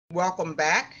Welcome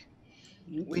back.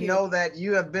 Thank We you. know that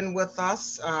you have been with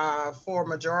us for a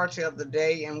majority of the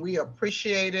day, and we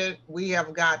appreciate it. We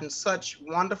have gotten such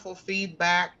wonderful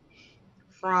feedback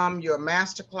from your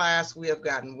masterclass. We have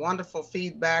gotten wonderful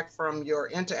feedback from your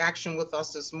interaction with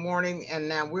us this morning, and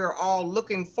now we're all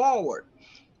looking forward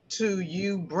to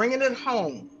you bringing it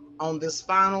home on this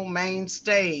final main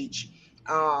stage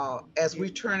as we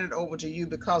turn it over to you,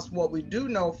 because what we do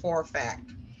know for a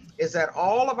fact is that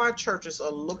all of our churches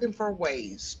are looking for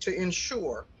ways to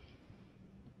ensure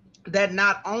that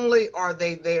not only are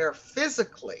they there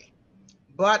physically,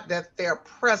 but that their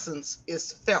presence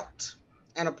is felt.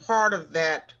 And a part of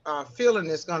that feeling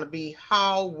is going to be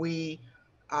how we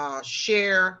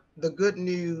share the good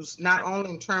news, not only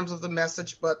in terms of the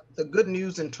message, but the good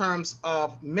news in terms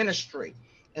of ministry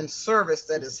and service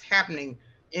that is happening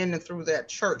in and through that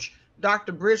church.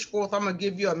 Dr. Bridgeforth, I'm going to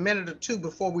give you a minute or two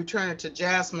before we turn it to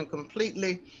Jazmine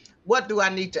completely. What do I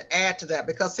need to add to that?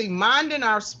 Because, see, minding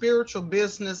our spiritual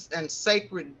business and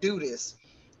sacred duties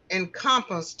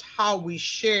encompassed how we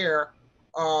share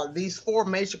these four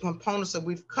major components that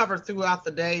we've covered throughout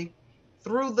the day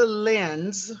through the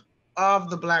lens of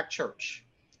the Black church.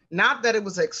 Not that it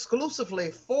was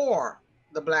exclusively for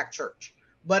the Black church,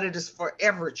 but it is for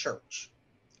every church.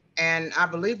 And I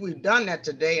believe we've done that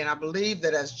today. And I believe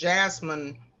that as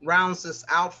Jazmine rounds this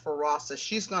out for us, that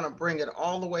she's going to bring it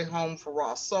all the way home for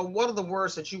us. So, what are the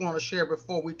words that you want to share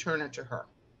before we turn it to her?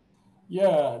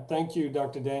 Yeah, thank you,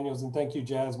 Dr. Daniels, and thank you,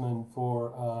 Jazmine,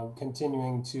 for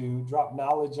continuing to drop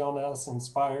knowledge on us,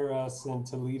 inspire us, and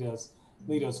to lead us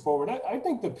forward. I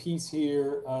think the piece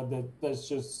here that's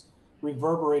just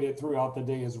reverberated throughout the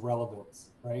day is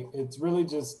relevance, right? It's really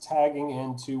just tagging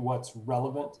into what's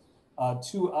relevant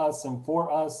to us and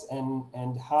for us,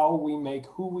 and how we make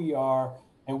who we are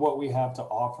and what we have to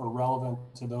offer relevant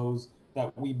to those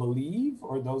that we believe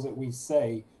or those that we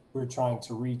say we're trying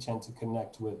to reach and to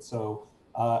connect with. So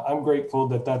I'm grateful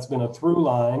that that's been a through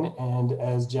line. And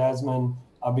as Jazmine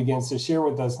begins to share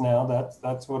with us now,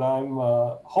 that's what I'm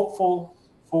hopeful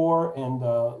for and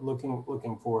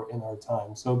looking for in our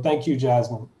time. So thank you,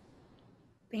 Jazmine.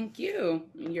 Thank you.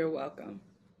 You're welcome.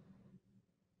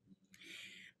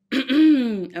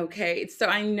 Okay, so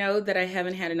I know that I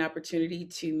haven't had an opportunity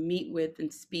to meet with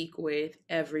and speak with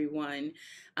everyone.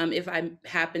 If I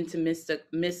happen to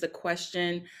miss a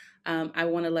question, I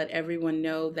want to let everyone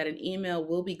know that an email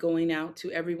will be going out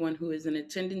to everyone who is in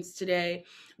attendance today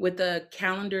with a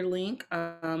calendar link,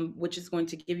 which is going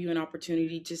to give you an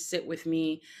opportunity to sit with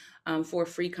me for a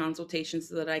free consultation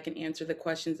so that I can answer the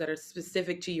questions that are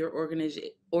specific to your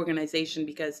organization,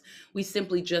 because we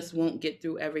simply just won't get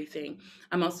through everything.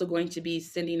 I'm also going to be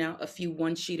sending out a few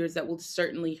one-sheeters that will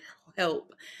certainly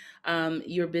help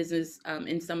your business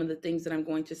in some of the things that I'm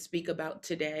going to speak about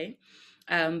today.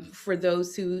 For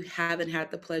those who haven't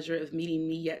had the pleasure of meeting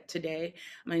me yet today,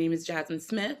 my name is Jazmine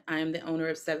Smith. I am the owner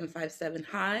of 757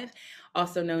 Hive,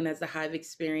 also known as the Hive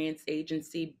Experience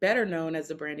Agency, better known as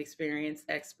the Brand Experience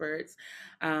Experts.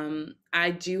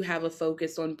 I do have a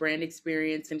focus on brand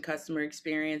experience and customer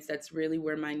experience. That's really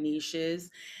where my niche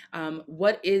is.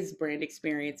 What is brand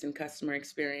experience and customer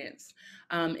experience?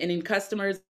 And in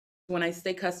customers, when I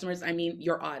say customers, I mean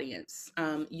your audience.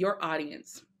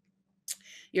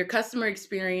 Your customer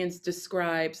experience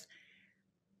describes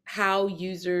how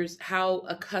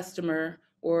a customer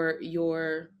or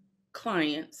your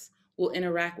clients will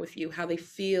interact with you, how they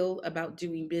feel about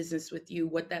doing business with you,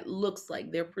 what that looks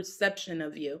like, their perception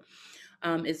of you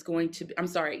is going to be, I'm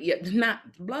sorry, yeah, not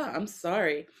blah, I'm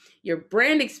sorry. Your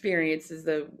brand experience is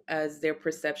as their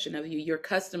perception of you. Your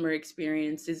customer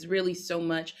experience is really so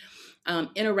much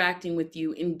interacting with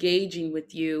you, engaging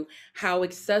with you, how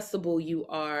accessible you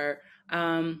are,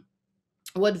 um,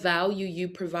 what value you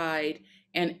provide,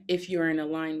 and if you're in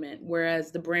alignment.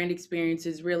 Whereas the brand experience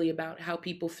is really about how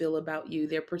people feel about you,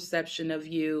 their perception of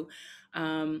you.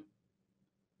 Um,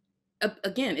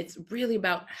 Again, it's really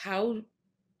about how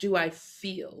do I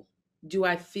feel? Do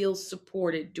I feel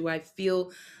supported? Do I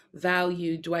feel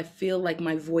valued? Do I feel like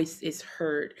my voice is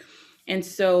heard? And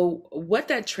so, what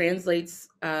that translates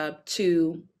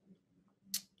to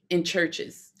in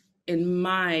churches, in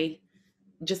my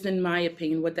just in my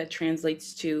opinion, what that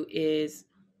translates to is,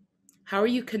 how are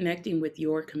you connecting with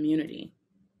your community?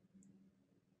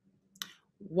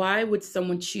 Why would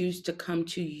someone choose to come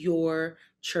to your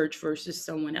church versus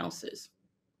someone else's?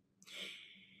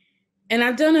 And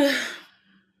I've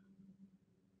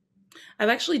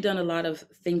actually done a lot of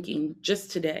thinking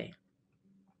just today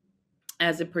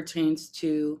as it pertains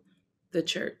to the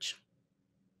church.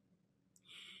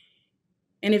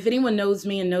 And if anyone knows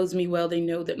me and knows me well, they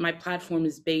know that my platform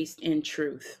is based in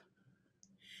truth.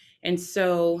 And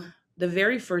so the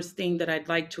very first thing that I'd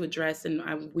like to address, and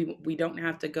we don't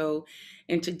have to go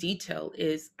into detail,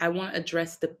 is I want to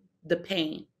address the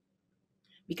pain.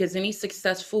 Because any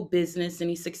successful business,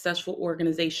 any successful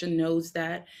organization knows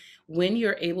that when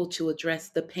you're able to address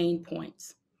the pain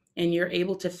points and you're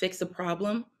able to fix a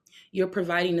problem, you're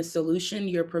providing a solution,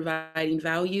 you're providing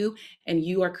value, and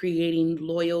you are creating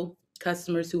loyal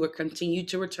customers who will continue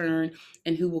to return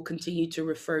and who will continue to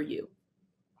refer you.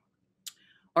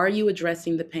 Are you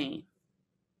addressing the pain?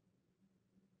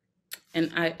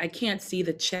 And I can't see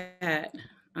the chat.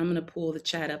 I'm going to pull the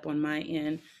chat up on my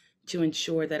end to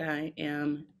ensure that I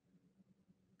am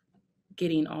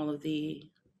getting all of the,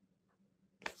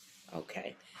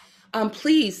 okay.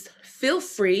 Please feel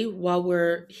free while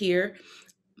we're here.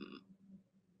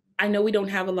 I know we don't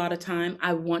have a lot of time.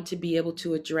 I want to be able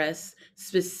to address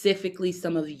specifically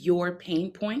some of your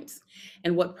pain points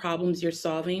and what problems you're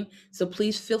solving. So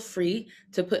please feel free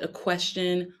to put a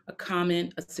question, a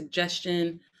comment, a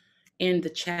suggestion in the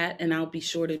chat, and I'll be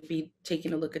sure to be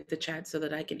taking a look at the chat so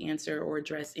that I can answer or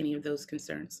address any of those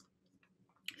concerns.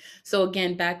 So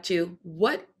again, back to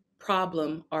what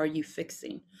problem are you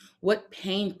fixing? What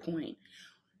pain point?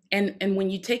 And when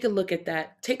you take a look at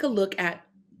that, take a look at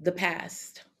the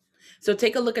past. So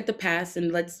take a look at the past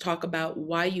and let's talk about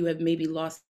why you have maybe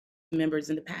lost members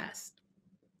in the past.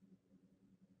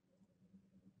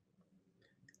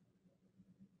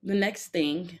 The next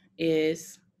thing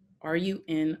is, are you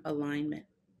in alignment?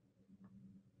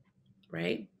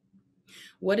 Right?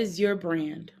 What is your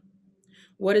brand?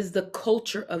 What is the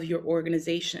culture of your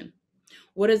organization?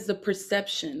 What is the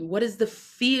perception? What is the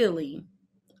feeling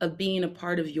of being a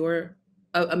part of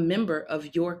a member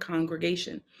of your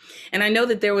congregation? And I know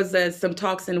that there was some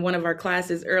talks in one of our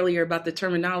classes earlier about the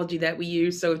terminology that we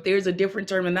use. So if there's a different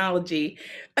terminology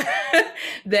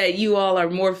that you all are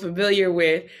more familiar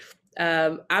with,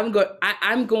 you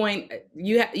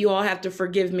all have to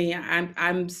forgive me.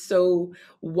 I'm so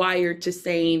wired to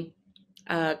saying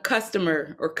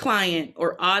customer or client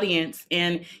or audience,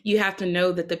 and you have to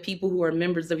know that the people who are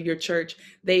members of your church,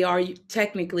 they are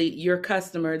technically your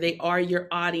customer, they are your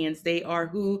audience, they are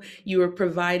who you are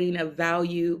providing a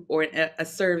value or a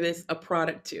service, a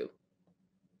product to.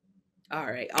 All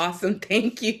right, awesome.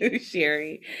 Thank you,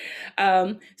 Sherry.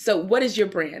 So what is your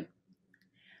brand?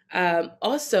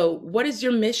 Also, what is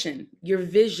your mission, your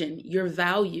vision, your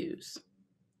values?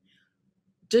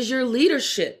 Does your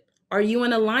leadership, are you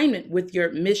in alignment with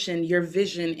your mission, your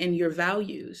vision, and your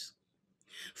values?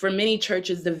 For many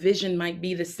churches, the vision might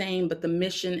be the same, but the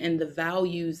mission and the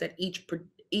values at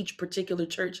each particular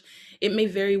church, it may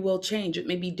very well change. It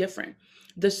may be different.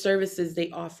 The services they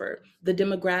offer, the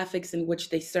demographics in which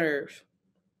they serve.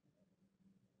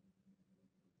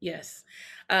 Yes,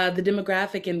 the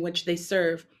demographic in which they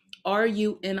serve. Are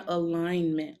you in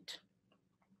alignment?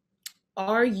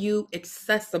 Are you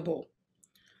accessible?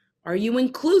 Are you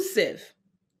inclusive?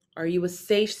 Are you a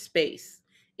safe space?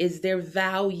 Is there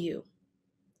value?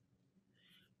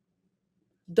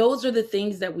 Those are the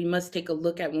things that we must take a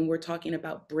look at when we're talking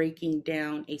about breaking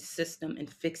down a system and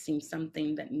fixing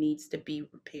something that needs to be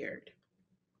repaired.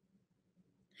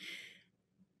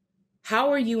 How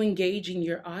are you engaging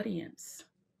your audience?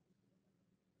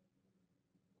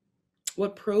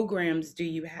 What programs do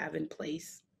you have in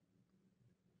place?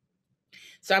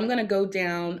 So I'm going to go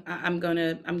down. I'm going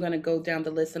to go down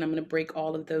the list, and I'm going to break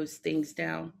all of those things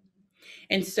down.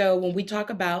 And so when we talk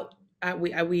about,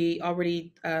 we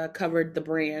already covered the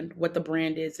brand, what the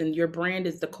brand is, and your brand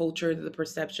is the culture, the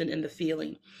perception, and the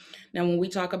feeling. Now, when we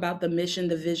talk about the mission,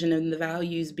 the vision, and the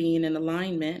values being in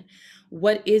alignment,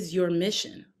 what is your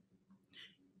mission?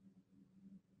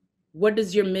 What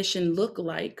does your mission look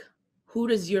like? Who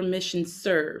does your mission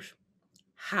serve?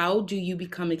 How do you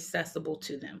become accessible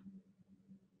to them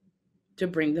to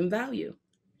bring them value?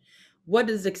 What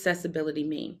does accessibility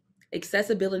mean?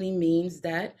 Accessibility means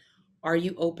that, are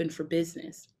you open for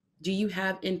business? Do you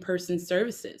have in-person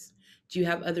services? Do you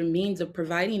have other means of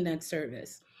providing that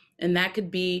service? And that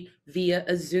could be via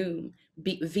a Zoom,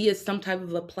 via some type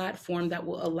of a platform that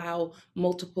will allow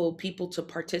multiple people to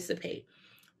participate.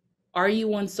 Are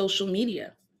you on social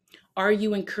media? Are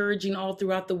you encouraging all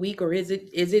throughout the week, or is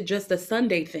it just a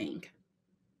Sunday thing?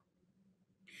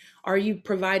 Are you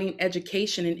providing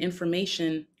education and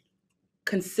information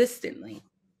consistently?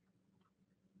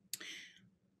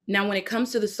 Now, when it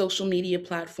comes to the social media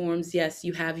platforms, yes,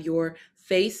 you have your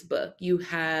Facebook, you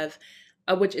have,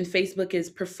 which in Facebook is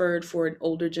preferred for an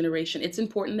older generation. It's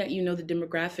important that you know the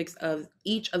demographics of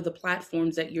each of the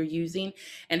platforms that you're using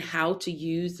and how to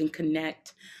use and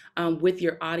connect with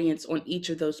your audience on each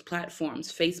of those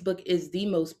platforms. Facebook is the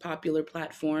most popular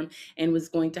platform and was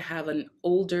going to have an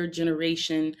older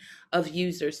generation of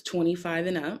users, 25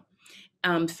 and up.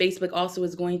 Facebook also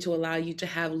is going to allow you to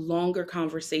have longer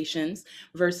conversations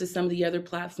versus some of the other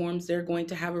platforms. They're going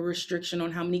to have a restriction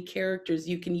on how many characters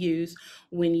you can use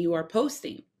when you are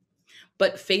posting.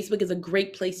 But Facebook is a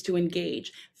great place to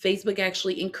engage. Facebook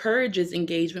actually encourages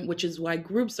engagement, which is why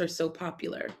groups are so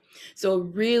popular. So, a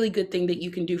really good thing that you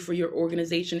can do for your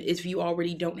organization, if you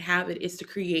already don't have it, is to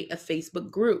create a Facebook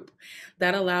group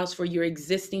that allows for your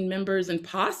existing members and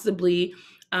possibly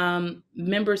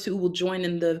members who will join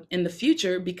in the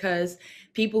future, because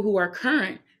people who are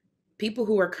current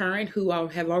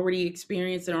have already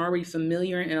experienced and are already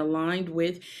familiar and aligned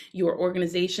with your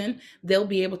organization, they'll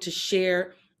be able to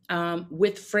share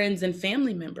with friends and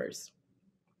family members.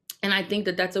 And I think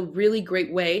that that's a really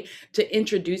great way to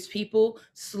introduce people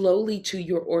slowly to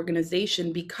your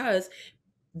organization, because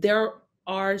there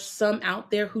are some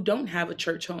out there who don't have a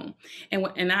church home.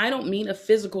 And I don't mean a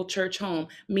physical church home,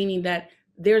 meaning that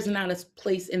there's not a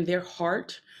place in their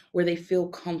heart where they feel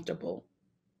comfortable,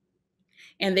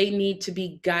 and they need to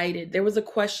be guided. There was a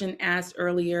question asked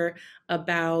earlier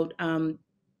about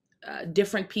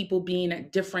different people being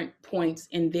at different points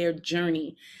in their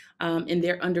journey, in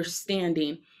their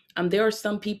understanding. There are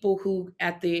some people who,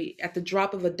 at the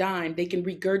drop of a dime, they can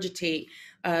regurgitate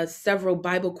several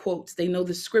Bible quotes. They know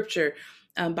the scripture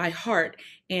by heart.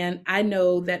 And I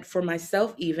know that for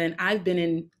myself, even I've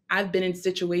been in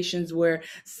situations where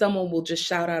someone will just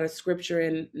shout out a scripture,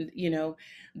 and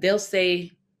they'll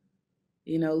say,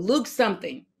 Luke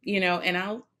something,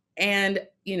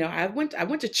 I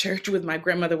went to church with my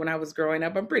grandmother when I was growing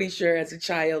up. I'm pretty sure as a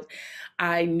child,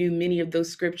 I knew many of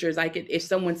those scriptures. I could, if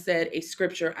someone said a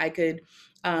scripture, I could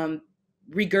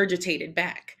regurgitate it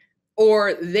back.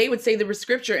 Or they would say the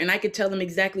scripture and I could tell them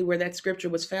exactly where that scripture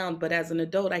was found. But as an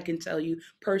adult, I can tell you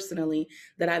personally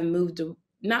that I've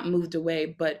not moved away,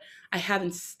 but I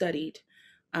haven't studied.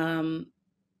 I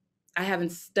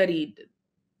haven't studied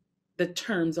the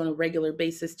terms on a regular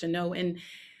basis to know. And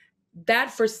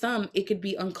that, for some, it could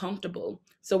be uncomfortable.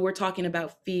 So we're talking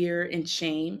about fear and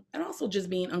shame, and also just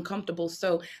being uncomfortable.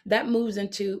 So that moves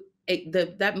into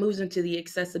the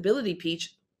accessibility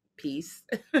piece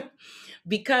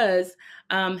because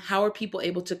how are people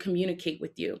able to communicate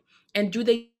with you, and do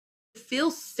they feel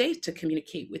safe to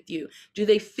communicate with you? Do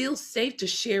they feel safe to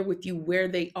share with you where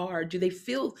they are? Do they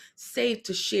feel safe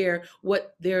to share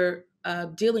what they're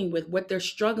dealing with, what they're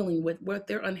struggling with, what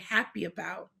they're unhappy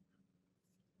about?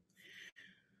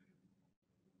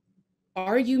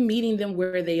 Are you meeting them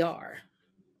where they are?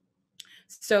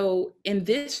 So in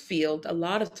this field, a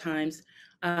lot of times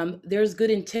there's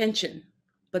good intention,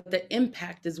 but the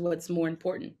impact is what's more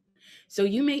important. So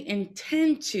you may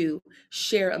intend to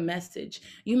share a message.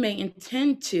 You may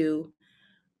intend to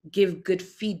give good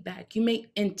feedback. You may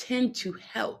intend to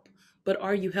help, but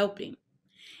are you helping?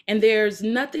 And there's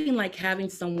nothing like having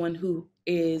someone who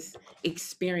is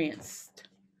experienced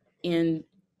in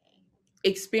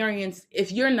experience.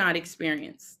 If you're not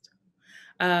experienced,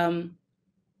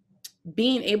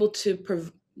 being able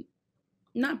to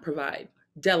not provide,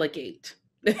 delegate.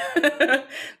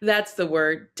 That's the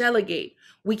word, delegate.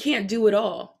 We can't do it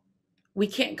all. We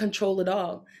can't control it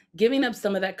all. Giving up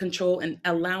some of that control and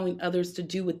allowing others to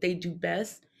do what they do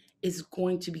best is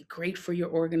going to be great for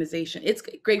your organization. It's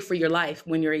great for your life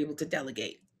when you're able to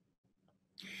delegate.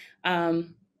 The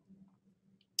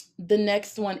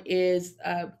next one is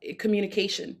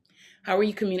communication. How are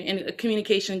you communicating? And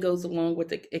communication goes along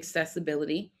with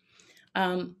accessibility.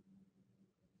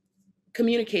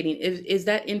 Communicating, is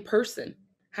that in person?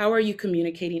 How are you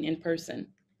communicating in person?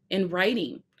 In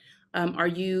writing, are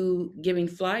you giving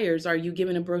flyers? Are you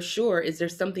giving a brochure? Is there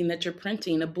something that you're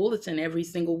printing, a bulletin every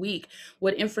single week?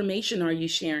 What information are you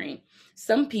sharing?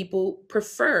 Some people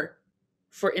prefer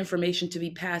for information to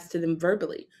be passed to them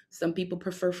verbally. Some people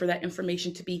prefer for that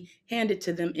information to be handed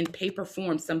to them in paper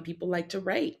form. Some people like to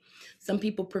write. Some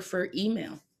people prefer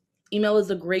email. Email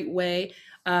is a great way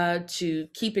to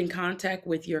keep in contact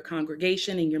with your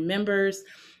congregation and your members.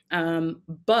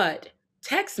 But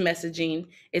text messaging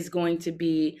is going to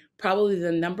be probably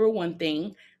the number one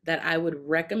thing that I would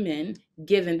recommend,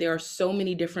 given there are so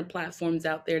many different platforms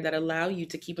out there that allow you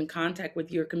to keep in contact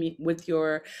with your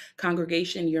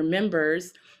congregation, your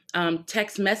members. The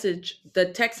text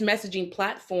messaging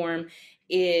platform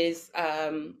is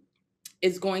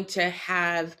going to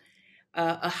have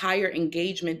a higher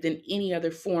engagement than any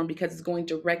other form because it's going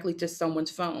directly to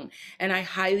someone's phone. And I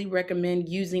highly recommend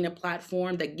using a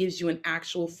platform that gives you an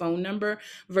actual phone number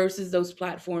versus those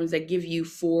platforms that give you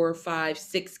 4, 5,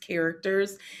 6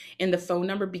 characters in the phone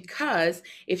number. Because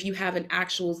if you have an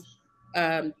actual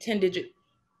 10-digit,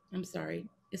 I'm sorry,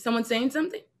 is someone saying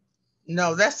something?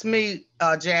 No, that's me,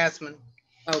 Jazmine.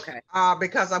 Okay.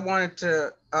 Because I wanted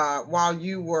to, while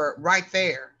you were right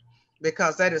there,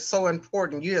 because that is so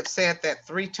important. You have said that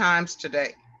 3 times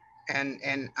today,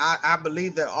 and I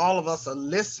believe that all of us are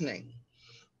listening.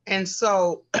 And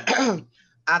so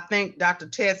I think Dr.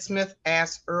 Ted Smith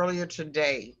asked earlier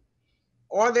today,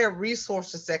 are there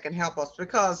resources that can help us?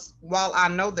 Because while I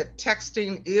know that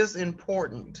texting is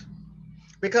important,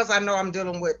 because I know I'm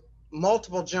dealing with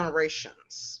multiple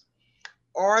generations,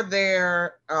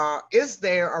 is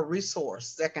there a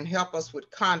resource that can help us with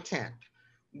content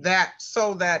that,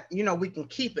 so that, you know, we can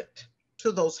keep it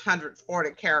to those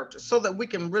 140 characters so that we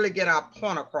can really get our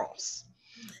point across?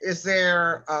 Is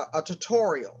there a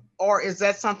tutorial, or is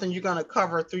that something you're going to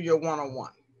cover through your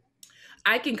one-on-one?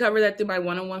 I can cover that through my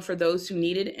one-on-one for those who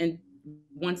need it. And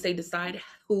once they decide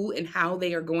who and how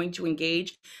they are going to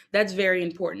engage, that's very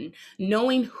important.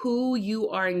 Knowing who you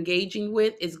are engaging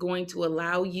with is going to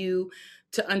allow you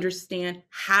to understand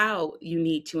how you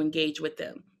need to engage with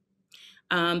them.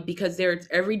 Because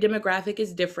every demographic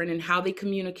is different and how they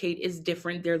communicate is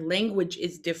different. Their language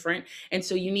is different. And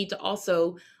so you need to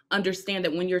also understand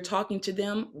that when you're talking to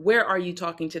them, where are you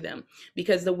talking to them?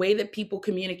 Because the way that people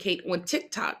communicate on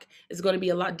TikTok is going to be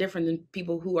a lot different than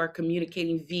people who are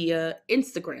communicating via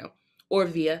Instagram or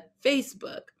via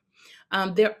Facebook.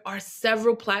 There are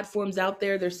several platforms out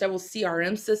there. There's several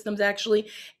CRM systems actually,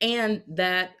 and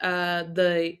that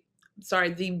the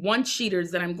one sheeters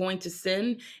that I'm going to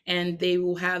send, and they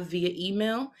will have via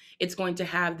email. It's going to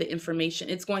have the information.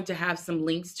 It's going to have some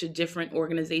links to different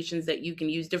organizations that you can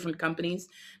use, different companies,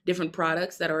 different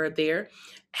products that are there.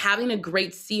 Having a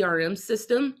great CRM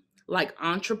system like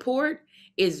Entreport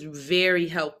is very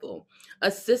helpful.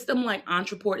 A system like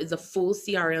Entreport is a full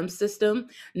CRM system.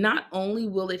 Not only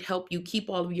will it help you keep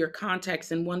all of your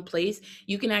contacts in one place,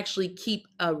 you can actually keep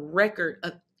a record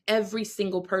of every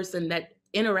single person that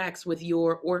interacts with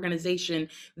your organization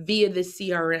via the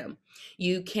CRM.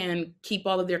 You can keep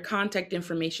all of their contact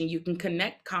information. You can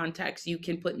connect contacts. You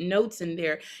can put notes in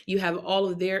there. You have all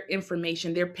of their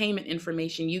information, their payment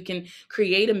information. You can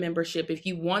create a membership if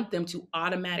you want them to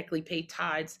automatically pay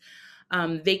tithes.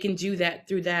 They can do that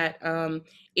through that.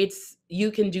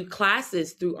 You can do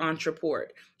classes through Entreport.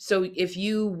 So if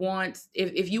you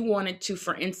wanted to,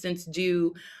 for instance,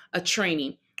 do a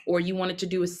training, or you wanted to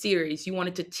do a series, you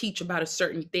wanted to teach about a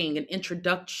certain thing, an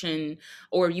introduction,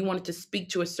 or you wanted to speak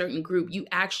to a certain group, you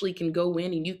actually can go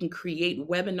in and you can create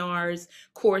webinars,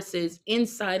 courses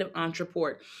inside of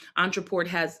Entreport. Entreport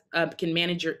can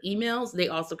manage your emails. They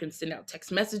also can send out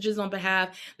text messages on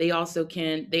behalf. They also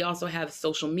have a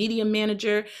social media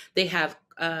manager. They have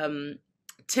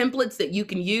templates that you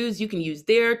can use. You can use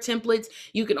their templates.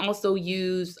 You can also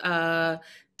use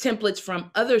templates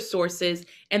from other sources.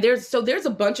 And there's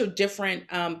a bunch of different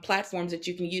platforms that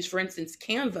you can use. For instance,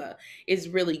 Canva is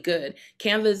really good.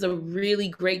 Canva is a really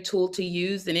great tool to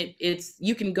use, and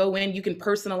you can go in, you can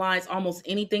personalize almost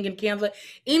anything in Canva,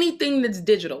 anything that's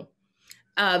digital.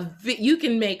 You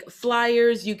can make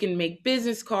flyers, you can make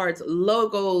business cards,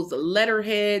 logos,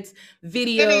 letterheads,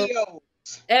 video, Video.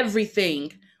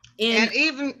 everything. And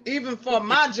even for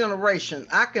my generation,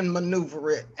 I can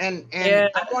maneuver it. And Yeah.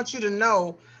 I want you to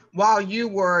know, while you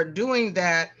were doing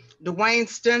that, Dwayne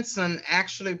Stinson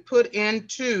actually put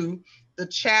into the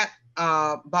chat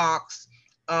box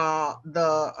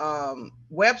the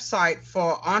website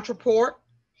for Entreport.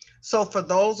 So for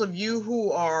those of you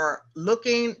who are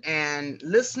looking and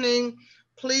listening,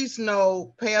 please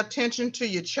pay attention to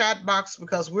your chat box,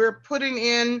 because we're putting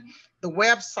in the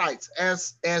websites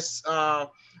as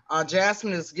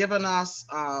Jazmine has given us,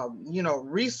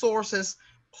 resources.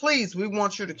 Please, we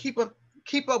want you to keep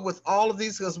up with all of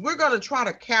these, because we're going to try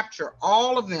to capture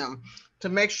all of them to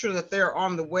make sure that they're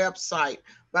on the website.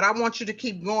 But I want you to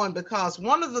keep going, because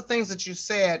one of the things that you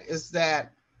said is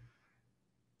that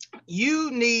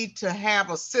you need to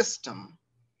have a system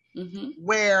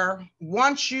where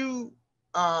once you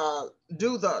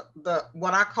do the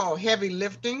what I call heavy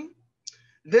lifting,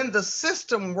 then the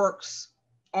system works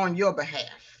on your behalf.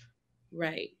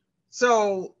 Right.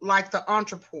 So like the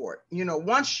Entreport,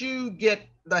 once you get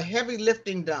the heavy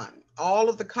lifting done, all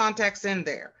of the contacts in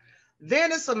there,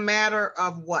 then it's a matter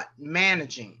of what?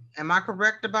 Managing. Am I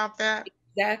correct about that?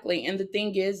 Exactly. And the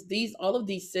thing is, all of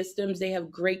these systems, they have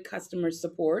great customer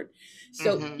support.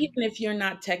 So Mm-hmm. even if you're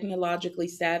not technologically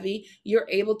savvy, you're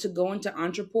able to go into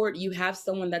Entreport. You have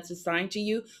someone that's assigned to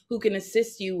you who can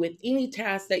assist you with any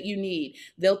task that you need.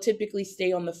 They'll typically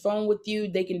stay on the phone with you.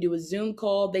 They can do a Zoom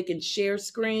call, they can share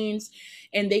screens,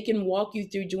 and they can walk you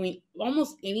through doing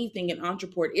almost anything in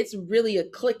Entreport. It's really a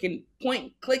click and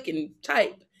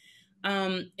type.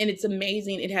 And it's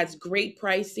amazing. It has great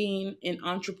pricing in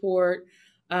Entreport.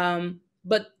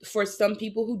 But for some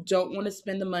people who don't want to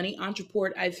spend the money,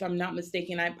 Entreport, if I'm not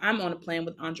mistaken, I'm on a plan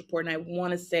with Entreport, and I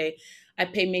want to say I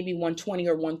pay maybe 120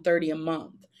 or 130 a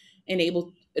month,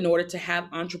 in order to have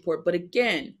Entreport. But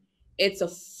again, it's a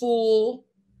full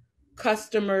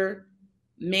customer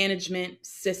management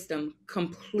system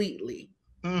completely,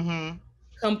 Mm-hmm.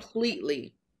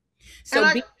 completely. And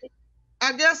So be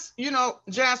I guess,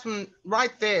 Jasmine,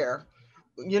 right there,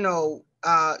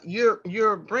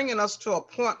 you're bringing us to a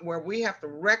point where we have to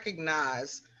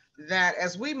recognize that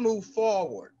as we move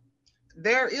forward,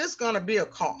 there is going to be a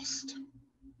cost.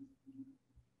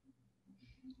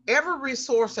 Every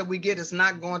resource that we get is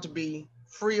not going to be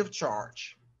free of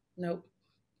charge. Nope.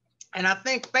 And I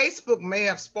think Facebook may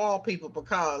have spoiled people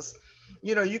because,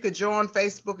 you could join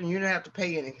Facebook and you didn't have to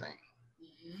pay anything.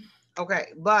 Okay.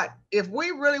 But if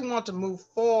we really want to move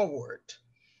forward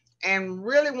and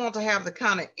really want to have the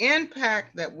kind of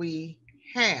impact that we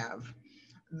have,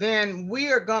 then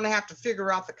we are going to have to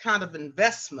figure out the kind of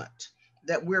investment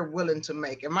that we're willing to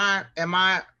make. Am I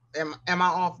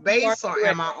off You are base, or correct.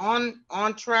 am I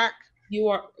on track? You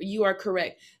are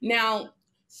correct. Now,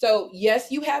 so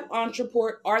yes, you have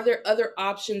Entreport. Are there other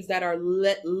options that are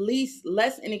least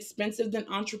less inexpensive than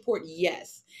Entreport?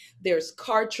 Yes. There's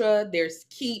Kartra, there's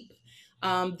Keep.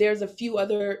 There's a few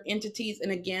other entities,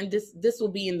 and again, this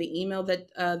will be in the email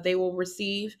that they will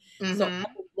receive. So I Mm-hmm.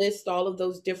 will list all of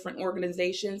those different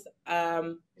organizations.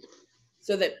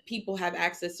 So that people have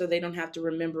access, so they don't have to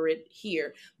remember it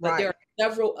here. But there Right. are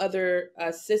several other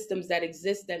systems that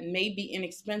exist that may be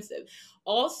inexpensive.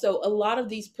 Also, a lot of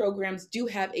these programs do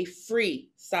have a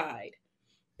free side.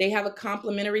 They have a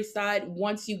complimentary side.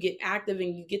 Once you get active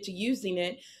and you get to using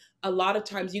it, a lot of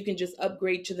times you can just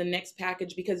upgrade to the next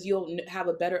package because you'll have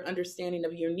a better understanding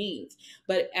of your needs.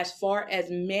 But as far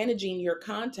as managing your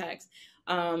contacts,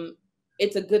 um,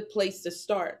 it's a good place to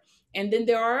start. And then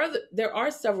there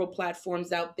are several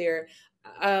platforms out there.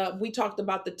 We talked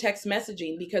about the text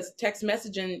messaging, because text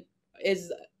messaging is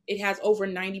it has over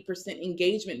 90%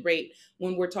 engagement rate.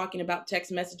 When we're talking about text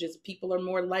messages, people are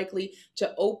more likely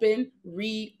to open,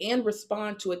 read, and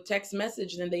respond to a text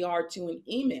message than they are to an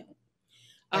email.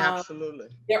 Um, Absolutely.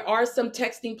 there are some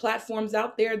texting platforms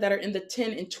out there that are in the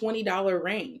 $10 and $20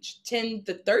 range, $10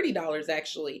 to $30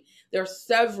 actually. There are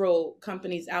several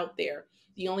companies out there.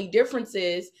 The only difference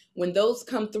is when those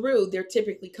come through, they're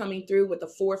typically coming through with a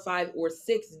 4, 5, or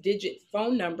 6 digit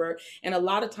phone number. And a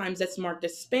lot of times that's marked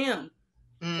as spam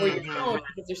for your Mm-hmm. phone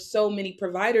because there's so many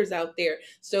providers out there.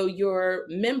 So your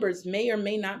members may or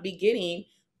may not be getting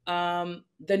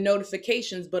the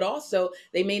notifications, but also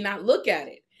they may not look at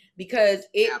it because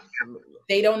Absolutely.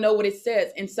 they don't know what it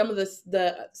says. And some of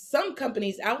some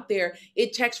companies out there,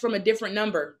 it checks from a different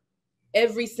number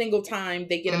every single time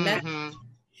they get a message. Mm-hmm.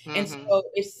 And Mm-hmm. so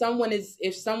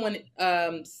if someone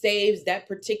saves that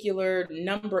particular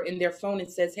number in their phone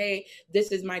and says, "Hey,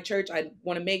 this is my church. I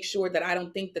want to make sure that I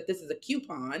don't think that this is a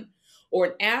coupon or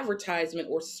an advertisement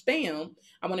or spam.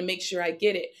 I want to make sure I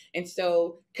get it." And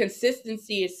so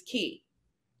consistency is key.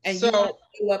 And you want So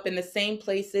to show up in the same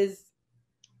places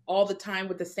all the time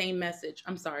with the same message.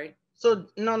 I'm sorry. So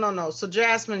no, no, no. So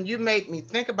Jasmine, you made me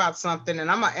think about something, and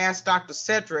I'm gonna ask Dr.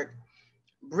 Cedric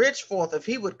Bridgeforth if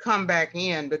he would come back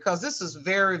in, because this is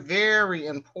very, very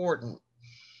important.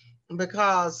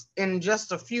 Because in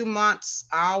just a few months,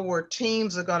 our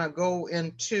teams are gonna go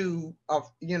into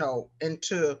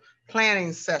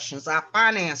planning sessions. Our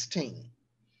finance team.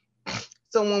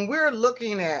 So when we're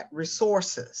looking at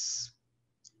resources,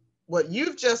 what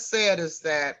you've just said is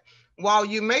that while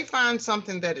you may find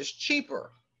something that is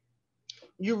cheaper,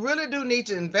 you really do need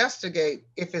to investigate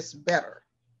if it's better.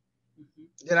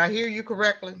 Did I hear you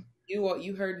correctly?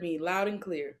 You heard me loud and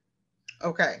clear.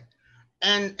 Okay.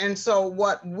 And so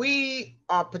what we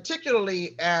are,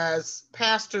 particularly as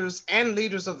pastors and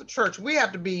leaders of the church, we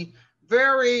have to be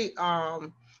very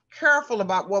careful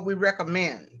about what we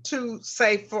recommend to,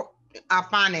 say, for our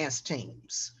finance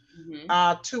teams,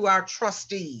 to our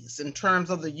trustees in terms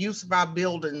of the use of our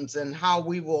buildings and how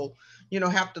we will,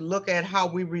 have to look at how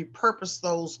we repurpose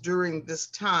those during this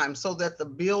time so that the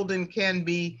building can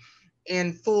be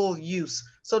in full use.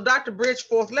 So Dr.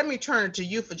 Bridgeforth, let me turn it to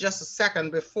you for just a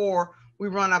second before we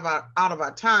run out of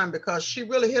our time, because she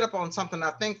really hit up on something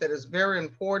I think that is very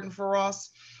important for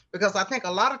us, because I think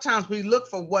a lot of times we look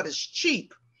for what is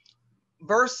cheap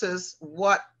versus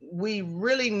what we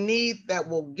really need that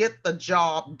will get the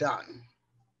job done.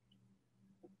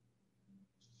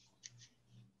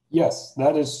 Yes,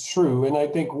 that is true. And I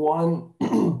think one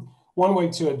one way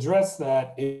to address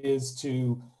that is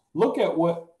to look at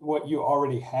what you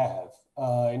already have.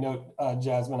 I know,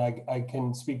 Jazmine, I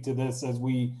can speak to this as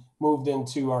we moved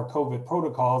into our COVID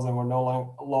protocols and we're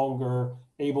no longer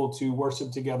able to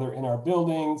worship together in our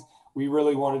buildings. We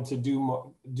really wanted to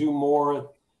do more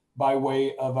by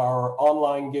way of our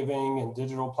online giving and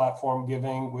digital platform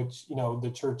giving, which, you know,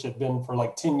 the church had been for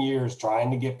like 10 years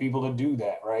trying to get people to do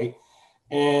that, right?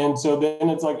 And so then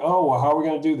it's like, oh, well, how are we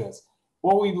going to do this?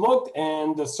 Well, we looked,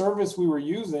 and the service we were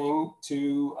using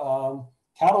to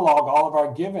catalog all of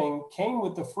our giving came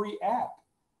with the free app.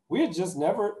 We had just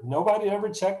nobody had ever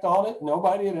checked on it.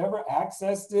 Nobody had ever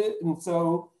accessed it. And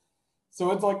so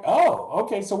it's like, oh,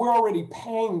 okay, so we're already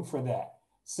paying for that.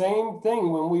 Same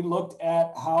thing when we looked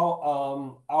at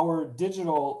how our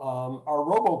digital, our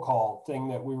robocall thing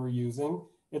that we were using,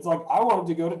 it's like, I wanted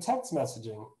to go to text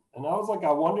messaging. And I was like,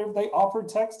 I wonder if they offered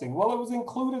texting. Well, it was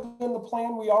included in the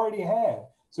plan we already had.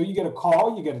 So you get a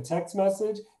call, you get a text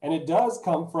message, and it does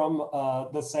come from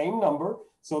the same number.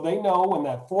 So they know when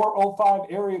that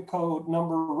 405 area code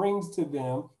number rings to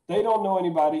them, they don't know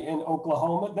anybody in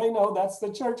Oklahoma. They know that's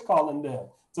the church calling them.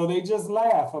 So they just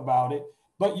laugh about it.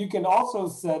 But you can also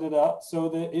set it up so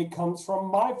that it comes from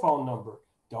my phone number.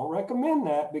 Don't recommend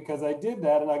that, because I did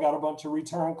that and I got a bunch of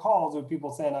return calls with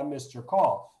people saying I missed your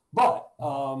call. But,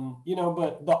 you know,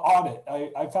 but the audit,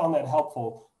 I found that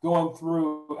helpful, going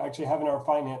through actually having our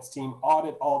finance team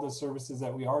audit all the services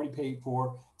that we already paid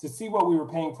for to see what we were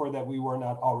paying for that we were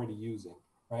not already using,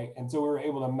 right? And so we were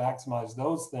able to maximize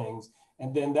those things.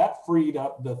 And then that freed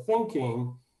up the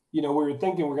thinking. You know, we were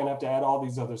thinking we're going to have to add all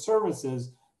these other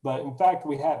services, but in fact,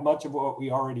 we had much of what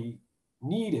we already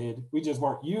needed. We just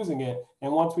weren't using it.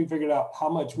 And once we figured out how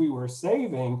much we were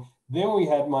saving, then we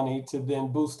had money to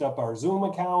then boost up our Zoom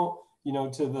account, you know,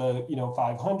 to the, you know,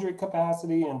 500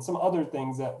 capacity and some other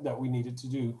things that we needed to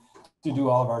do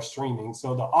all of our streaming.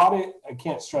 So the audit, I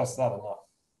can't stress that enough.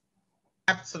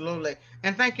 Absolutely.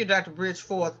 And thank you, Dr.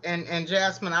 Bridgeforth. And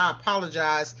Jazmine, I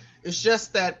apologize. It's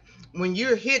just that when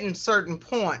you're hitting certain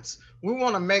points, we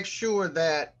want to make sure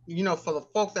that, you know, for the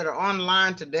folk that are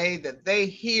online today, that they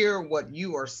hear what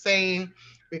you are saying,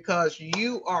 because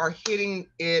you are hitting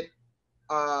it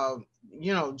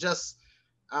you know, just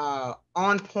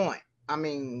on point. I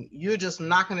mean, you're just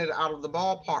knocking it out of the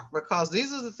ballpark, because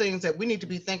these are the things that we need to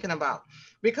be thinking about.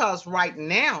 Because right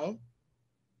now,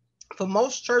 for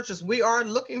most churches, we are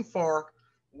looking for,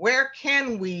 where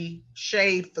can we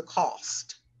shave the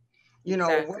cost? You know,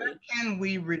 Exactly. where can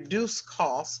we reduce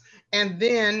costs? And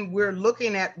then we're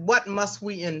looking at, what must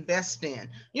we invest in?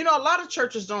 You know, a lot of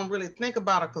churches don't really think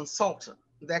about a consultant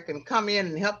that can come in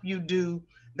and help you do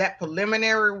that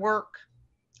preliminary work.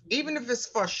 Even if it's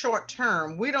for short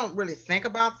term, we don't really think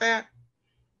about that.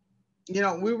 You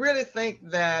know, we really think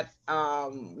that,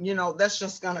 you know, that's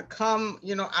just going to come,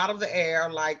 you know, out of the air,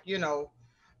 like, you know,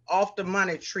 off the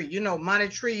money tree. You know, money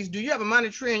trees. Do you have a money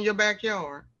tree in your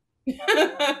backyard?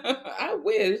 I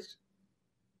wish.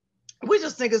 We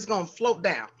just think it's going to float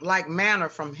down like manna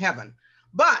from heaven.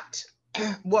 But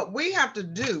what we have to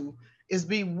do is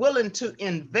be willing to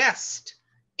invest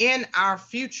in our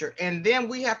future. And then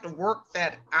we have to work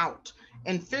that out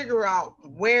and figure out,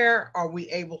 where are we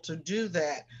able to do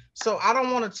that. So I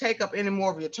don't want to take up any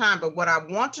more of your time, but what I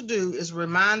want to do is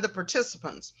remind the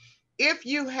participants, if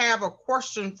you have a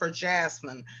question for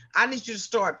Jazmine, I need you to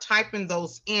start typing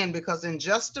those in, because in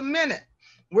just a minute,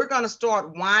 we're going to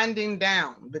start winding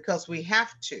down, because we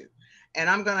have to. And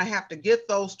I'm going to have to get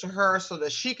those to her so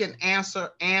that she can answer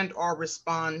and or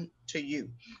respond to you.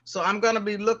 So I'm going to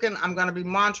be looking, I'm going to be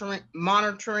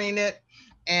monitoring it.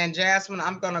 And Jazmine,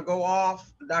 I'm going to go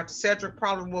off. Dr. Cedric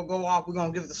probably will go off. We're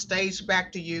going to give the stage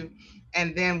back to you.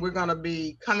 And then we're going to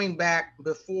be coming back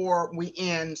before we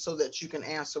end so that you can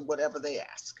answer whatever they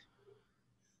ask.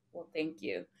 Well, thank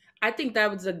you. I think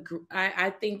that was I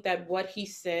think that what he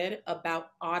said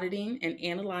about auditing and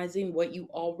analyzing what you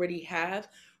already have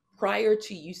prior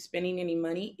to you spending any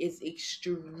money is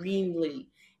extremely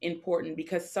important,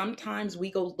 because sometimes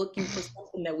we go looking for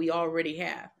something that we already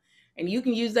have. And you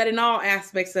can use that in all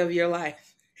aspects of your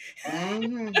life.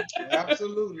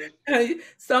 Absolutely.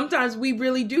 Sometimes we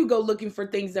really do go looking for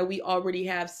things that we already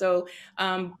have. So,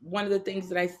 one of the things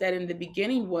that I said in the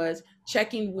beginning was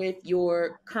checking with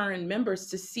your current members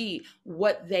to see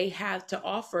what they have to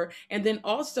offer, and then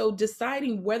also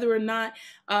deciding whether or not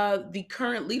the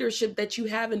current leadership that you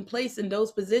have in place in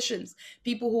those positions,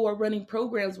 people who are running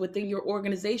programs within your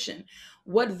organization,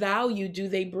 what value do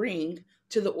they bring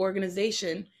to the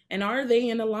organization? And are they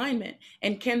in alignment?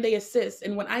 And can they assist?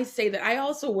 And when I say that, I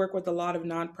also work with a lot of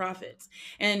nonprofits.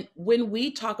 And when we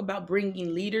talk about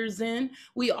bringing leaders in,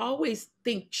 we always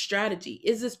think strategy.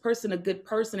 Is this person a good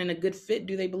person and a good fit?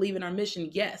 Do they believe in our mission?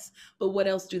 Yes. But what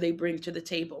else do they bring to the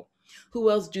table? Who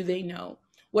else do they know?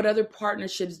 What other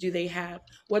partnerships do they have?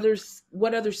 What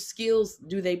other skills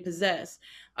do they possess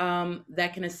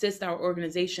that can assist our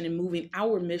organization in moving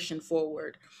our mission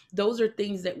forward? Those are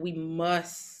things that we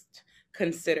must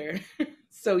consider.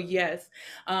 So yes,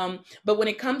 but when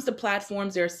it comes to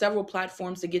platforms, there are several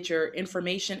platforms to get your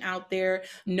information out there.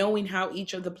 Knowing how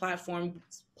each of the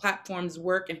platforms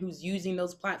work and who's using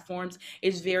those platforms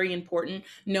is very important.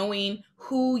 Knowing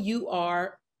who you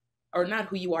are, or not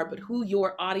who you are, but who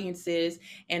your audience is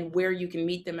and where you can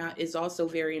meet them at is also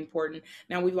very important.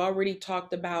 Now, we've already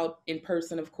talked about in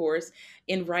person, of course,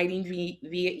 in writing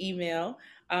via email,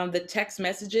 the text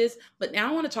messages, but now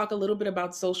I want to talk a little bit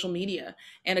about social media.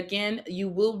 And again, you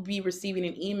will be receiving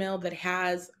an email that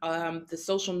has the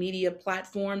social media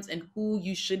platforms and who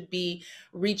you should be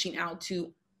reaching out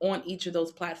to on each of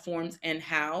those platforms and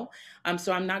how.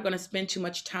 So I'm not going to spend too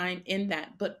much time in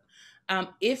that, but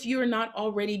if you're not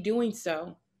already doing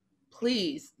so,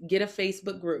 please get a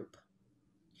Facebook group.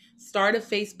 Start a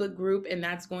Facebook group, and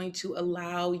that's going to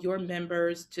allow your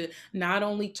members to not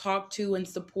only talk to and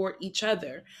support each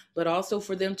other, but also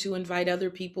for them to invite other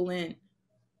people in.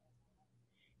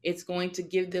 It's going to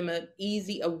give them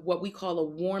what we call a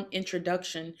warm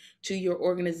introduction to your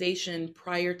organization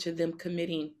prior to them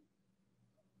committing.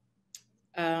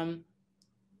 Um,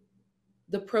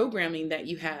 the programming that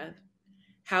you have,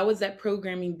 how is that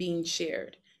programming being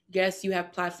shared? Yes, you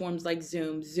have platforms like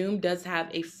Zoom. Zoom does have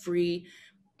a free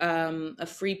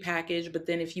package, but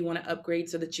then if you want to upgrade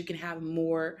so that you can have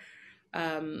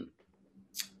um,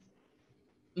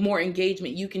 more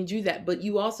engagement, you can do that. But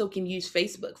you also can use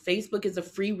Facebook. Facebook is a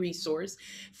free resource.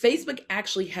 Facebook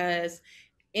actually has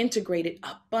integrated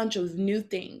a bunch of new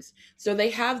things. So they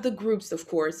have the groups, of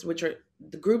course,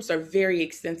 the groups are very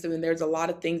extensive, and there's a lot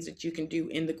of things that you can do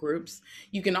in the groups.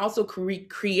 You can also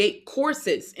create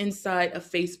courses inside of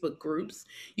Facebook groups.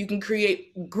 You can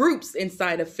create groups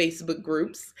inside of Facebook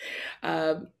groups.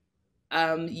 Um,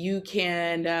 um, you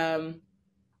can um,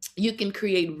 you can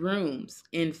create rooms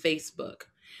in Facebook.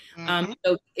 Mm-hmm.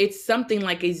 So it's something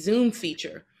like a Zoom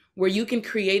feature where you can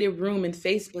create a room in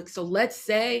Facebook. So let's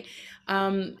say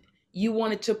um, you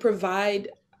wanted to provide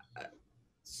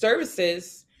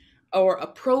services or a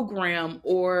program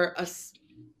or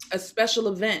a special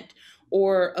event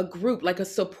or a group like a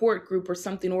support group or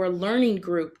something, or a learning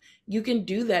group. You can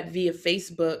do that via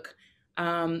Facebook,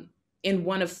 um, in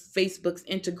one of Facebook's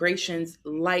integrations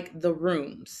like the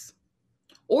rooms.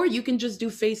 Or you can just do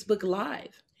Facebook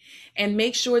Live, and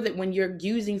make sure that when you're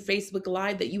using Facebook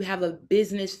Live that you have a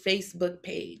business Facebook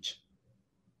page.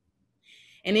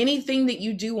 And anything that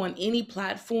you do on any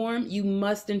platform, you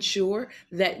must ensure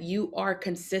that you are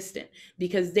consistent,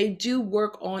 because they do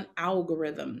work on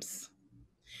algorithms.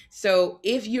 So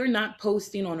if you're not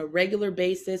posting on a regular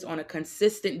basis, on a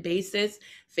consistent basis,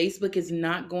 Facebook is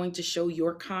not going to show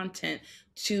your content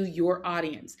to your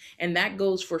audience. And that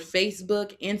goes for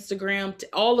Facebook, Instagram, to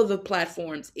all of the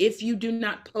platforms. If you do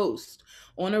not post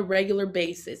on a regular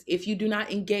basis, if you do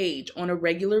not engage on a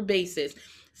regular basis,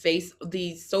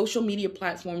 these social media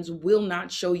platforms will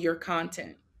not show your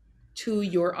content to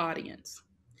your audience.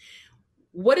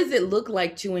 What does it look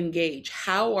like to engage?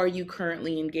 How are you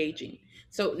currently engaging?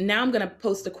 So now I'm going to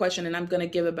post a question, and I'm going to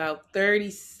give about 30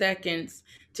 seconds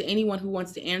to anyone who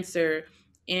wants to answer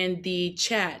in the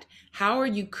chat. How are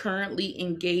you currently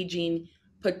engaging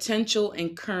potential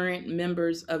and current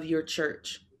members of your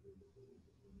church?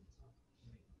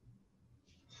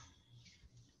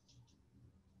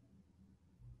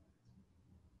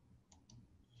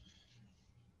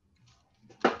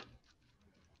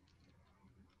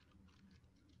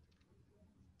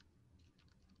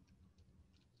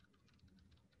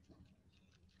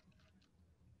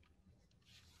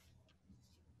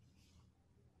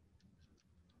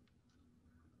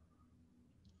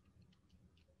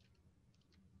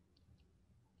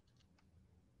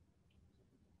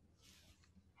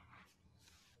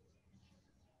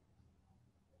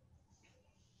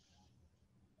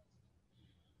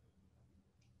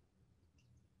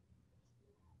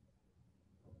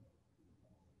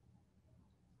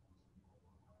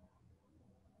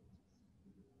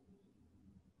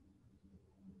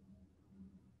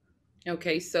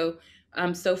 Okay, so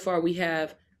far we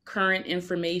have current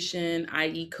information,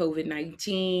 i.e.,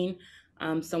 COVID-19.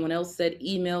 Someone else said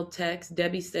email, text.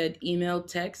 Debbie said email,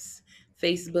 text,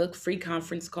 Facebook, free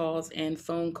conference calls, and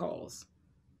phone calls.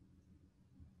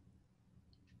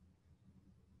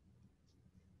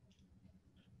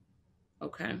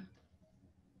 Okay,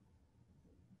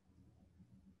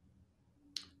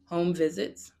 home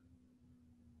visits.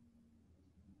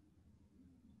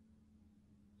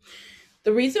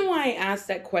 The reason why I asked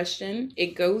that question,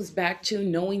 it goes back to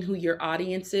knowing who your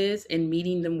audience is and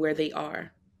meeting them where they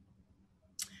are.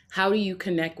 How do you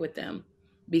connect with them?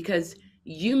 Because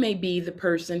you may be the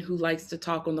person who likes to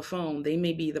talk on the phone. They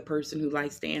may be the person who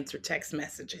likes to answer text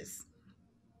messages.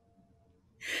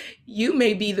 You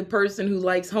may be the person who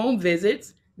likes home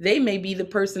visits. They may be the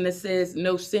person that says,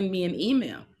 no, send me an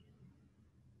email.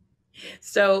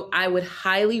 So I would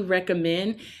highly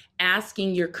recommend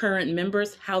asking your current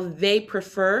members how they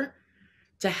prefer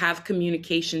to have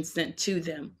communication sent to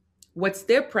them. What's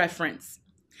their preference?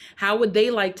 How would they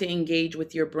like to engage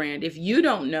with your brand? If you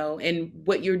don't know and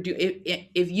what you're doing,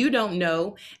 if you don't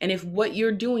know, and if what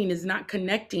you're doing is not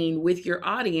connecting with your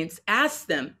audience, ask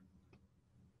them,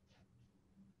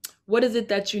 what is it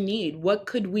that you need? What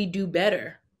could we do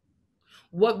better?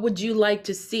 What would you like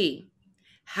to see?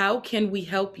 How can we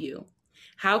help you?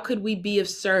 How could we be of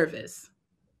service?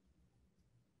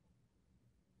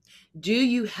 Do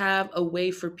you have a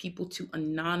way for people to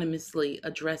anonymously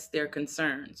address their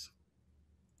concerns?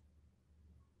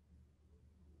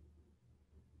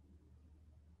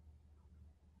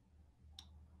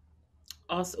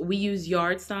 Also, we use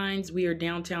yard signs. We are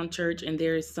downtown church and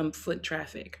there is some foot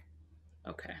traffic.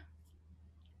 Okay.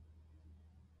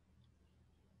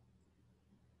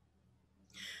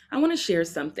 I want to share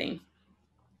something.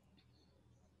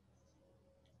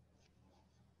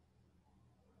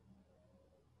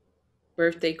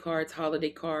 Birthday cards,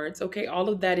 holiday cards. Okay, all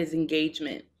of that is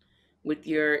engagement with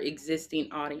your existing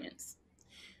audience.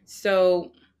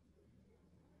 So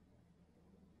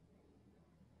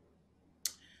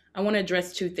I want to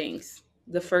address two things.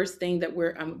 The first thing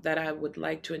that I would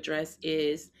like to address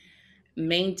is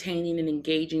maintaining and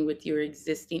engaging with your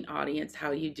existing audience.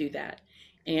 How you do that,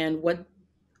 and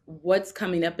what's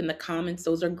coming up in the comments.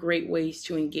 Those are great ways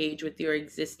to engage with your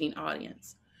existing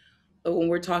audience. But when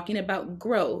we're talking about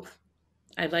growth,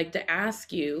 I'd like to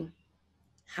ask you,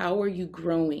 how are you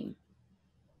growing?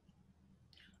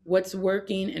 What's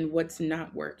working and what's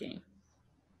not working?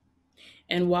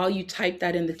 And while you type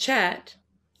that in the chat,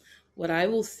 what I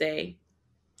will say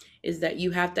is that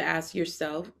you have to ask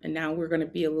yourself, and now we're going to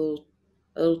be a little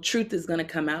truth is going to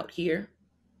come out here.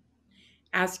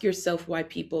 Ask yourself why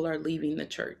people are leaving the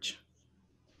church.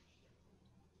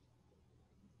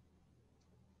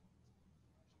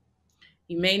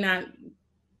 You may not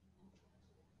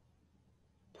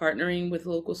partnering with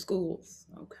local schools.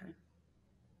 Okay.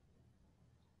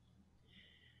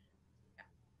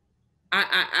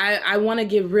 I want to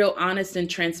get real honest and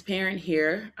transparent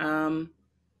here. I'm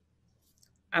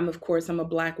a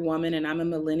Black woman and I'm a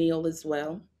millennial as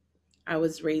well. I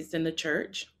was raised in the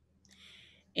church,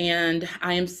 and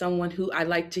I am someone who I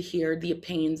like to hear the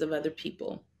opinions of other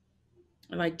people.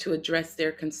 I like to address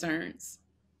their concerns.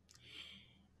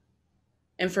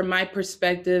 And from my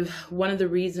perspective, one of the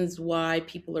reasons why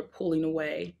people are pulling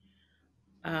away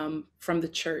from the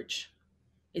church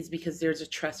is because there's a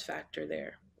trust factor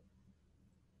there.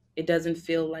 It doesn't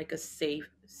feel like a safe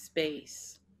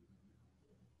space.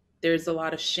 There's a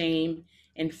lot of shame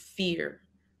and fear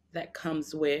that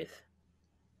comes with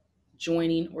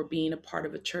joining or being a part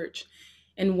of a church.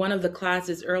 In one of the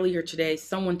classes earlier today,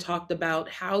 someone talked about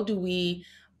how do we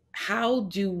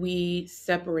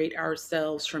separate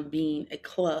ourselves from being a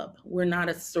club? We're not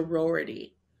a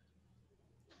sorority.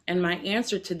 And my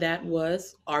answer to that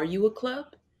was, are you a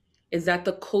club? Is that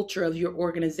the culture of your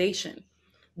organization?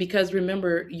 Because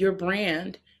remember, your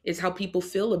brand is how people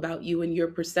feel about you and your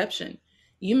perception.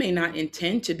 You may not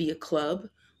intend to be a club,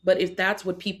 but if that's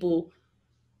what people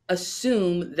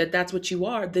assume that that's what you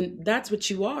are, then that's what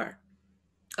you are,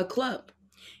 a club.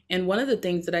 And one of the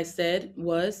things that I said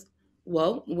was,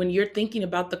 well, when you're thinking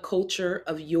about the culture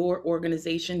of your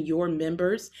organization, your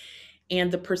members, and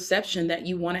the perception that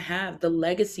you want to have, the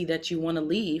legacy that you want to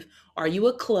leave, are you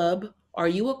a club? Are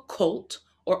you a cult?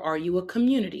 Or are you a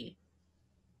community?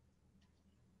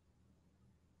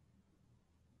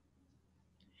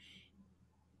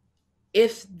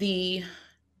 If the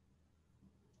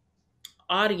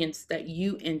audience that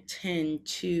you intend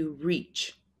to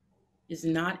reach is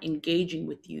not engaging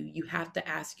with you, you have to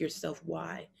ask yourself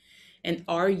why. And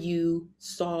are you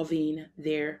solving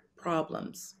their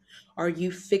problems? Are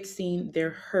you fixing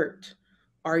their hurt?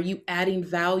 Are you adding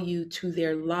value to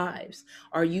their lives?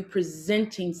 Are you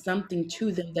presenting something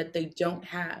to them that they don't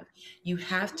have? You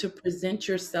have to present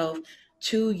yourself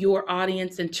to your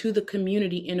audience and to the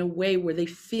community in a way where they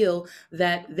feel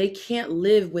that they can't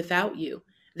live without you.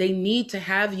 They need to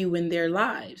have you in their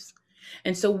lives.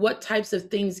 And so, what types of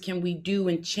things can we do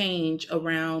and change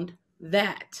around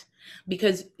that?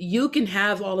 Because you can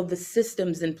have all of the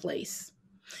systems in place.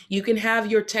 You can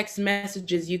have your text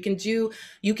messages. You can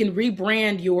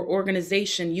rebrand your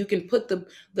organization. You can put the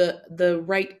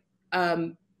right,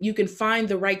 you can find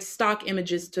the right stock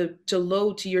images to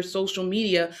load to your social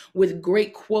media with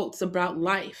great quotes about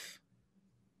life.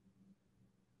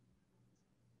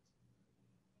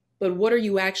 But what are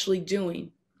you actually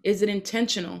doing? Is it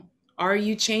intentional? Are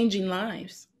you changing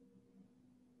lives?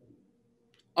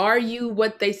 Are you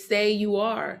what they say you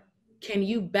are? Can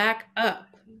you back up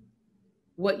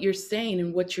what you're saying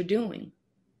and what you're doing?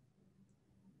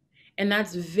 And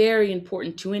that's very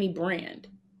important to any brand.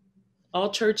 All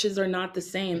churches are not the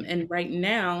same. And right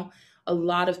now, a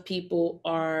lot of people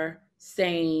are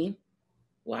saying,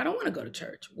 well, I don't want to go to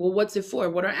church. Well, what's it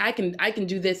for? I can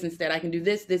do this instead. I can do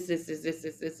this.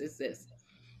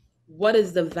 What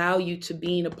is the value to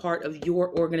being a part of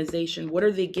your organization? What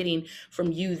are they getting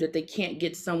from you that they can't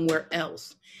get somewhere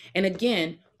else? And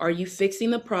again, are you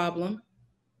fixing the problem?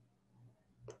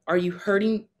 Are you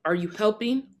hurting? Are you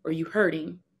helping? Or are you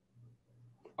hurting?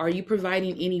 Are you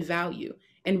providing any value?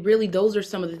 And really, those are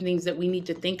some of the things that we need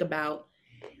to think about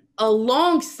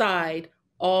alongside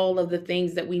all of the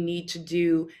things that we need to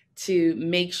do to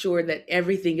make sure that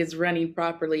everything is running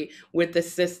properly with the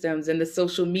systems and the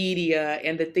social media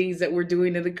and the things that we're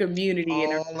doing in the community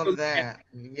and our All of programs, that.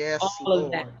 Yes, all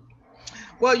of that.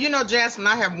 Lord. Well, Jasmine,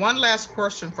 I have one last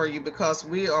question for you because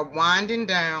we are winding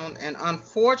down, and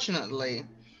unfortunately,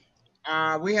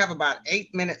 we have about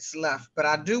 8 minutes left. But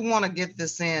I do want to get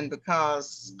this in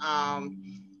because,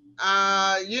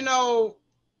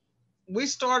 we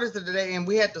started today and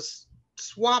we had to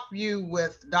swap you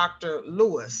with Dr.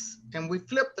 Lewis, and we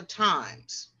flipped the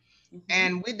times.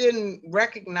 And we didn't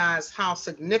recognize how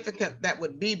significant that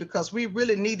would be because we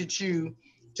really needed you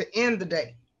to end the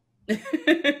day.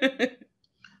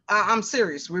 I'm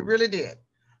serious, we really did.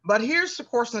 But here's the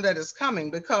question that is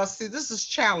coming because, see, this is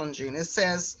challenging. It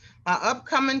says, my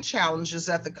upcoming challenge is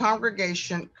that the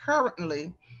congregation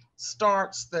currently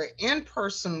starts the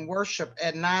in-person worship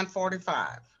at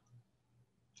 9:45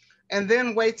 and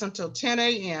then waits until 10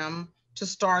 a.m. to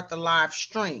start the live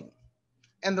stream.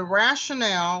 And the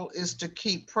rationale is to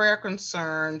keep prayer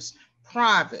concerns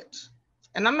private.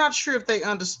 And I'm not sure if they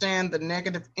understand the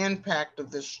negative impact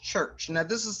of this church. Now,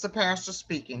 this is the pastor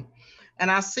speaking. And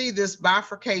I see this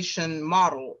bifurcation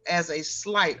model as a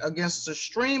slight against the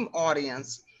stream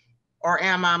audience, or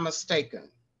am I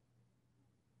mistaken?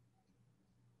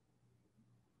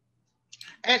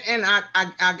 And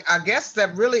I guess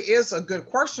that really is a good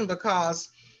question because,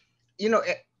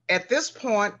 at this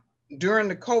point during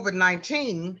the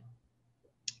COVID-19,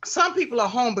 some people are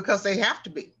home because they have to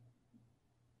be.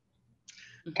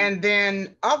 And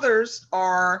then others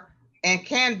are and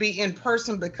can be in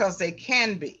person because they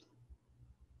can be.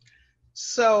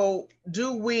 So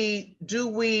do we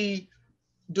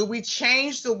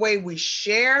change the way we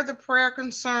share the prayer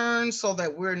concerns so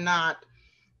that we're not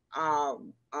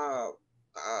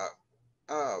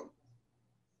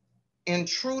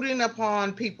intruding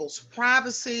upon people's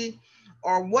privacy?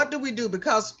 Or what do we do?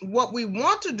 Because what we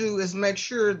want to do is make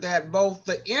sure that both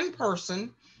the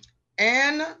in-person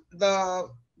and the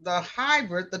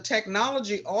hybrid, the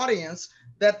technology audience,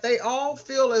 that they all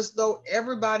feel as though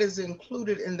everybody's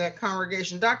included in that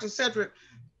congregation. Dr. Cedric,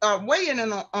 weigh in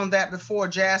on that before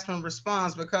Jazmine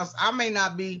responds, because I may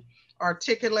not be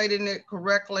articulating it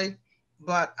correctly,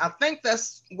 but I think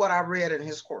that's what I read in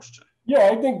his question. Yeah,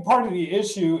 I think part of the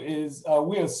issue is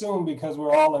we assume because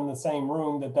we're all in the same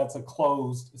room that that's a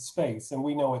closed space, and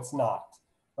we know it's not,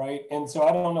 right? And so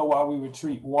I don't know why we would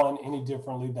treat one any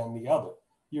differently than the other.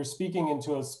 You're speaking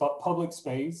into a public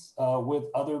space with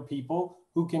other people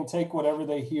who can take whatever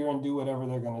they hear and do whatever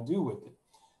they're going to do with it.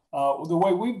 The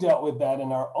way we've dealt with that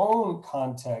in our own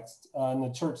context in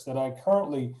the church that I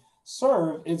currently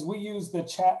serve is we use the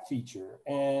chat feature.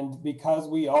 And because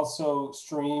we also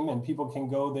stream and people can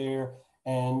go there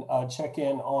and check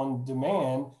in on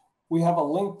demand, we have a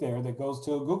link there that goes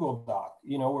to a Google Doc,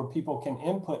 where people can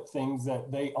input things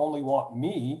that they only want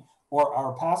me or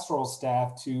our pastoral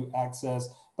staff to access.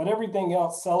 But everything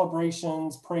else,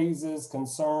 celebrations, praises,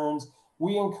 concerns,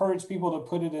 we encourage people to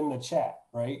put it in the chat,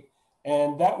 right?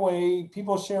 And that way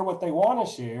people share what they want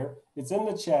to share. It's in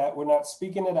the chat. We're not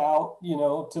speaking it out,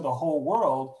 to the whole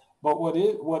world, But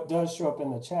what does show up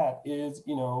in the chat is,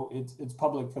 it's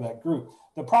public for that group.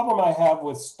 The problem I have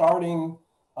with starting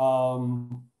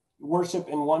worship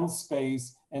in one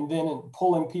space and then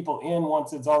pulling people in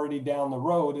once it's already down the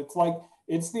road,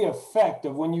 it's the effect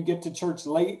of when you get to church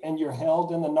late and you're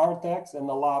held in the narthex in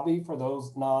the lobby for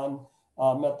those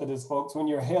non-Methodist folks, when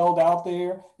you're held out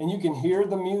there and you can hear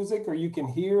the music or you can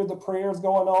hear the prayers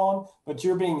going on, but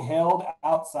you're being held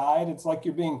outside. It's like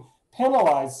you're being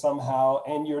penalized somehow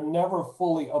and you're never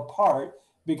fully apart,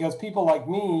 because people like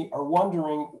me are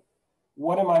wondering,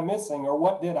 what am I missing or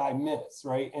what did I miss,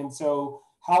 right? And so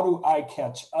how do I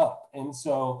catch up? And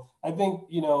so I think,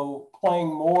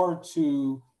 playing more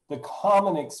to the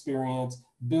common experience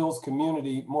builds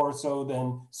community more so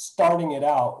than starting it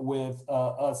out with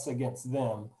us against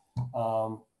them,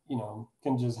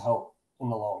 can just help in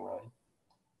the long run.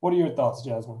 What are your thoughts,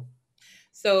 Jazmine?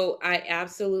 So I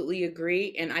absolutely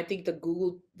agree, and I think the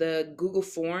Google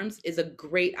Forms is a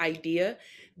great idea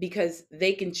because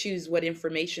they can choose what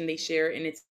information they share, and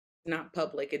it's not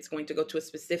public. It's going to go to a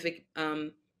specific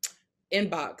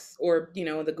inbox or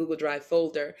the Google Drive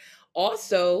folder.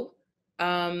 Also, if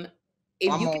I'm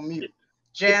you on mute.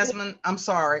 Jazmine, I'm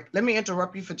sorry. Let me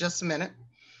interrupt you for just a minute,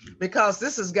 because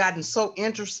this has gotten so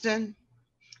interesting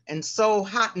and so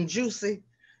hot and juicy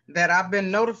that I've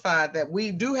been notified that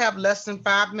we do have less than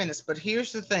 5 minutes. But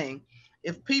here's the thing.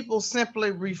 If people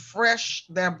simply refresh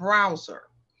their browser,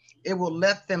 it will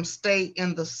let them stay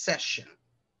in the session.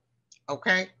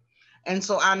 Okay? And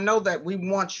so I know that we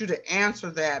want you to answer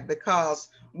that, because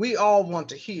we all want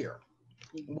to hear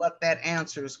what that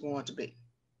answer is going to be.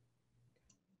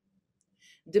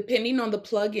 depending on the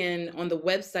plugin on the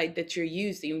website that you're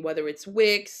using, whether it's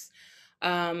Wix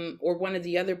or one of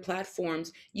the other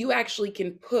platforms, you actually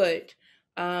can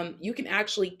can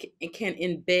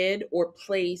embed or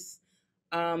place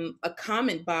a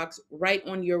comment box right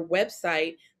on your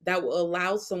website that will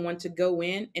allow someone to go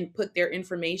in and put their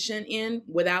information in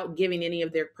without giving any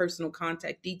of their personal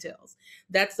contact details.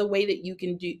 That's the way that you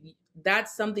can do.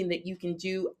 That's something that you can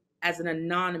do as an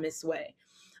anonymous way.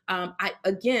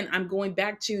 I'm going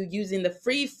back to using the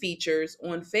free features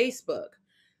on Facebook.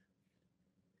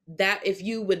 That if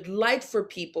you would like for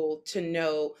people to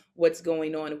know what's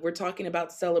going on, if we're talking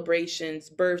about celebrations,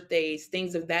 birthdays,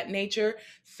 things of that nature,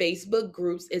 Facebook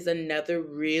groups is another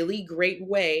really great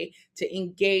way to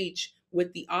engage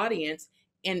with the audience.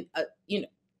 And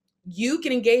you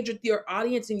can engage with your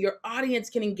audience, and your audience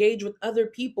can engage with other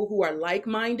people who are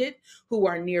like-minded, who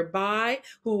are nearby,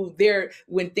 who there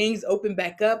when things open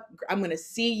back up, I'm going to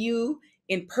see you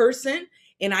in person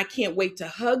and I can't wait to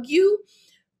hug you.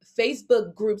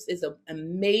 Facebook groups is an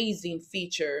amazing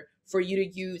feature for you to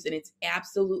use, and it's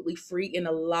absolutely free. In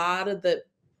a lot of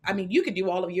you can do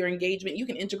all of your engagement. You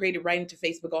can integrate it right into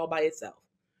Facebook all by itself.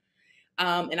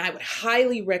 And I would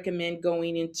highly recommend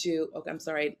going into, okay, I'm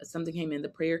sorry, something came in. The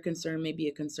prayer concern may be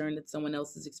a concern that someone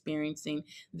else is experiencing,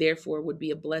 therefore would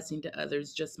be a blessing to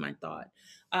others. Just my thought.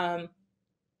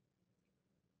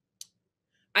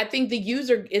 I think the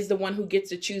user is the one who gets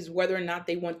to choose whether or not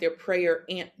they want their prayer,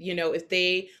 and if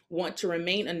they want to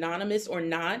remain anonymous or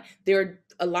not. There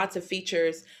are lots of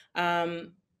features.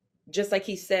 Just like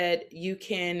he said, you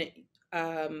can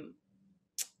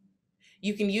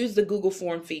use the Google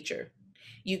Form feature.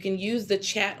 You can use the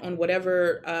chat on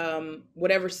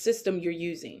whatever system you're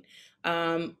using.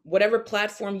 Whatever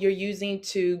platform you're using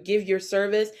to give your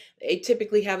service, they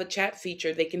typically have a chat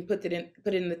feature. They can put it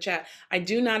in the chat. I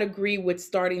do not agree with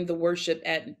starting the worship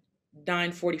at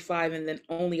 9:45 and then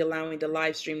only allowing the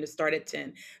live stream to start at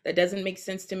 10. That doesn't make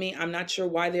sense to me. I'm not sure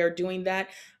why they are doing that.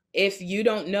 If you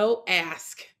don't know,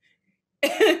 ask.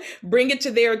 Bring it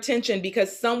to their attention,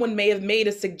 because someone may have made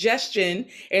a suggestion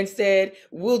and said,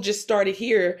 we'll just start it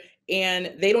here,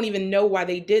 and they don't even know why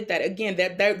they did that. Again,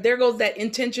 that there goes that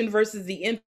intention versus the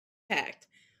impact.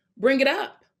 Bring it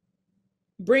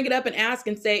up and ask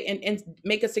and say, and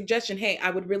make a suggestion. Hey,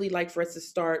 I would really like for us to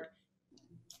start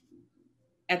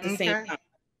at the same time.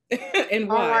 And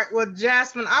why? All right. Well,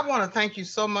 Jazmine, I want to thank you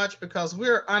so much, because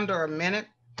we're under a minute.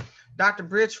 Dr.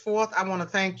 Bridgeforth, I want to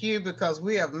thank you because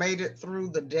we have made it through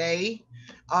the day.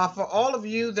 For all of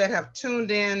you that have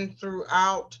tuned in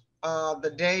throughout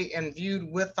the day and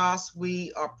viewed with us,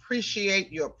 we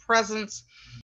appreciate your presence.